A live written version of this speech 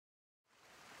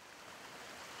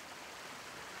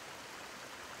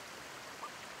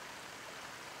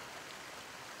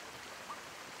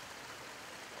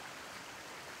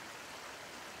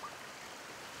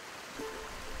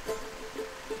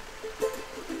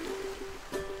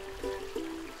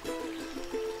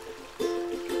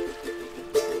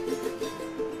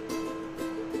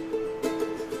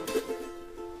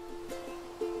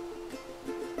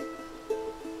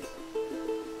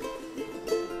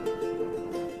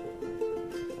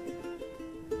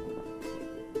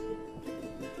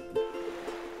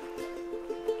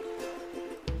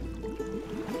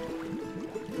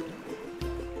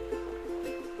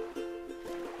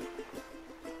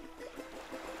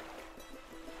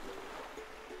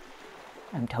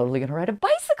I'm totally gonna ride a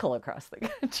bicycle across the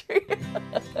country.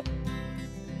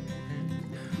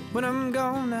 When I'm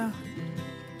gone now,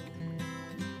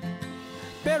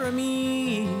 bury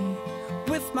me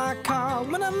with my car.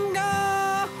 When I'm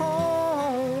gone,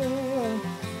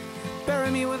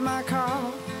 bury me with my car.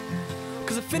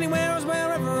 'Cause if anywhere is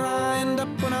wherever I end up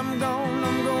when I'm gone,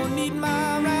 I'm gonna need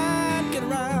my ride, get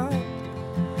around.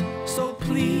 So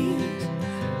please,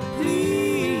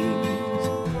 please,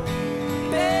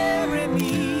 bury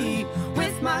me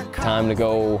with my car. Time to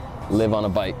go live on a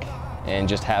bike and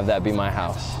just have that be my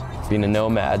house. Being a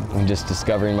nomad and just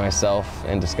discovering myself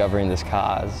and discovering this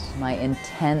cause. My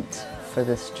intent for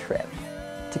this trip,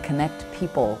 to connect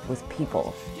people with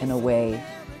people in a way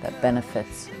that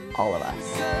benefits all of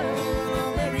us.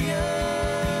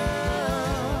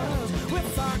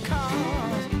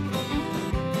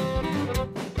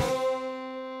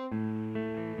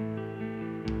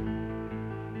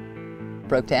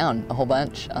 Broke down a whole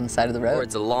bunch on the side of the road. Or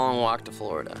it's a long walk to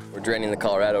Florida. We're draining the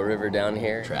Colorado River down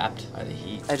here, trapped by the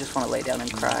heat. I just want to lay down and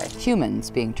cry. Humans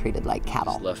being treated like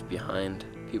cattle. Just left behind.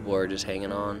 People are just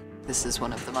hanging on. This is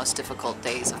one of the most difficult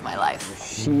days of my life.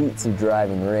 Sheets of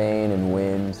driving rain and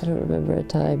wind. I don't remember a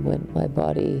time when my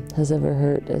body has ever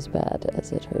hurt as bad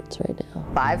as it hurts right now.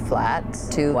 5 flats,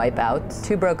 2 wipeouts,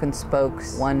 2 broken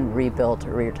spokes, 1 rebuilt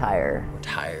rear tire. We're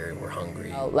tired, we're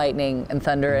hungry. Lightning and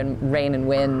thunder and rain and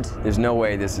wind. There's no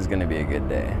way this is gonna be a good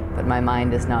day. But my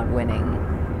mind is not winning.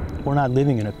 We're not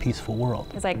living in a peaceful world.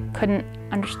 Because I couldn't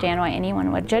understand why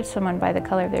anyone would judge someone by the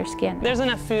color of their skin. There's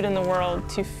enough food in the world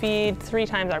to feed 3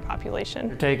 times our population.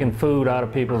 You're taking food out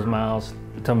of people's mouths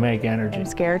to make energy. I'm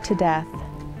scared to death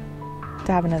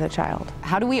to have another child.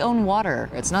 How do we own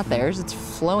water? It's not theirs, it's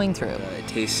flowing through. It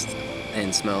tastes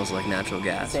and smells like natural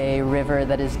gas. It's a river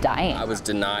that is dying. I was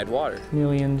denied water.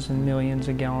 Millions and millions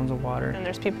of gallons of water. And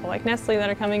there's people like Nestle that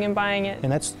are coming and buying it. And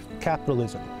that's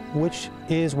capitalism, which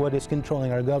is what is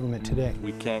controlling our government today.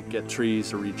 We can't get trees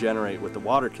to regenerate with the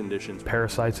water conditions.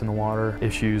 Parasites in the water,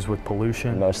 issues with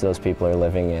pollution. Most of those people are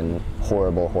living in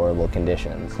horrible, horrible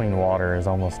conditions. Clean water is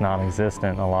almost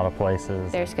non-existent in a lot of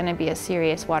places. There's going to be a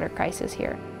serious water crisis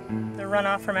here. The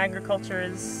runoff from agriculture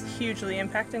is hugely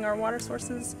impacting our water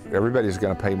sources. Everybody's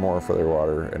going to pay more for their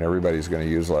water, and everybody's going to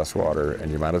use less water,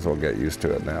 and you might as well get used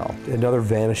to it now. Another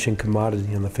vanishing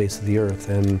commodity on the face of the earth,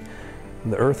 and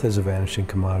the earth is a vanishing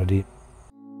commodity.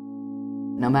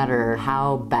 No matter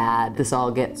how bad this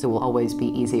all gets, it will always be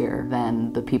easier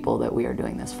than the people that we are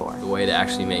doing this for. The way to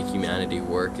actually make humanity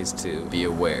work is to be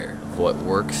aware of what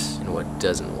works and what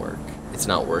doesn't work. It's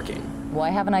not working. Why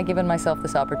haven't I given myself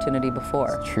this opportunity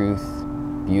before? Truth,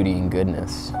 beauty, and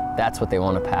goodness. That's what they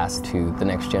want to pass to the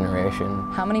next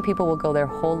generation. How many people will go their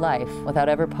whole life without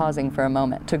ever pausing for a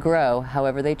moment to grow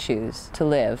however they choose, to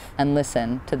live and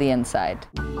listen to the inside?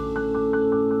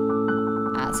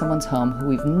 At someone's home who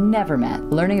we've never met,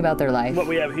 learning about their life. What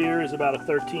we have here is about a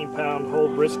 13-pound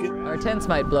whole brisket. Our tents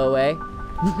might blow away,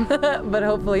 but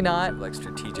hopefully not. Like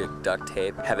strategic duct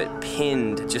tape, have it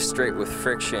pinned just straight with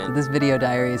friction. This video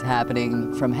diary is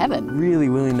happening from heaven. Really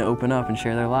willing to open up and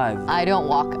share their lives. I don't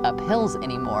walk up hills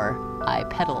anymore, I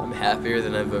pedal. I'm happier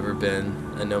than I've ever been.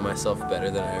 I know myself better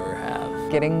than I ever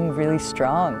have. Getting really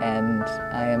strong, and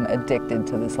I am addicted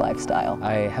to this lifestyle.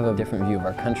 I have a different view of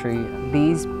our country.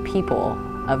 These people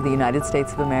of the United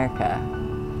States of America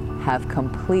have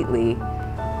completely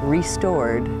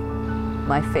restored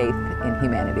my faith in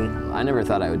humanity. I never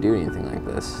thought I would do anything like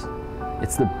this.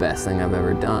 It's the best thing I've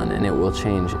ever done, and it will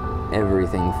change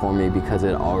everything for me because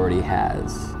it already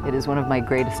has. It is one of my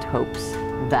greatest hopes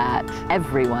that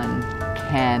everyone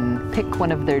can pick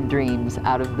one of their dreams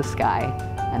out of the sky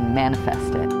and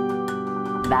manifest it.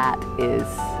 That is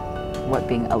what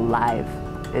being alive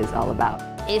is all about.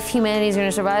 If humanity is going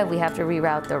to survive, we have to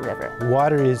reroute the river.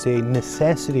 Water is a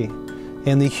necessity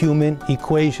in the human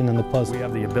equation in the puzzle. We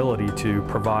have the ability to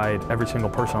provide every single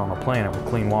person on the planet with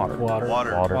clean water. Water.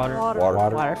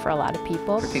 Water for a lot of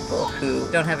people. For people who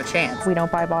don't have a chance. We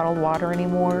don't buy bottled water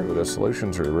anymore. The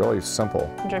solutions are really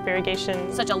simple. Drip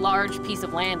irrigation. Such a large piece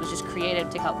of land was just created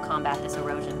to help combat this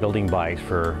erosion. Building bikes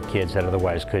for kids that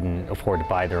otherwise couldn't afford to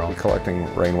buy their own.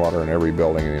 Collecting rainwater in every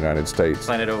building in the United States.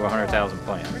 Planted over 100,000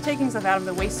 plants. We're taking stuff out of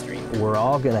the waste stream. We're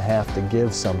all going to have to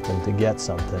give something to get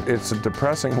something. It's a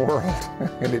depressing world,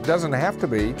 and it doesn't have to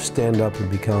be. Stand up and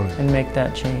be counted. And make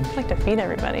that change. I'd like to feed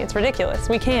everybody. It's ridiculous.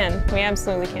 We can. We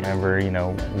absolutely can.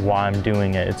 Remember, why I'm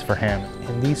doing it, it's for him.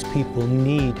 And these people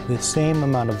need the same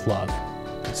amount of love,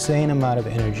 the same amount of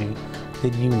energy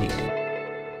that you need.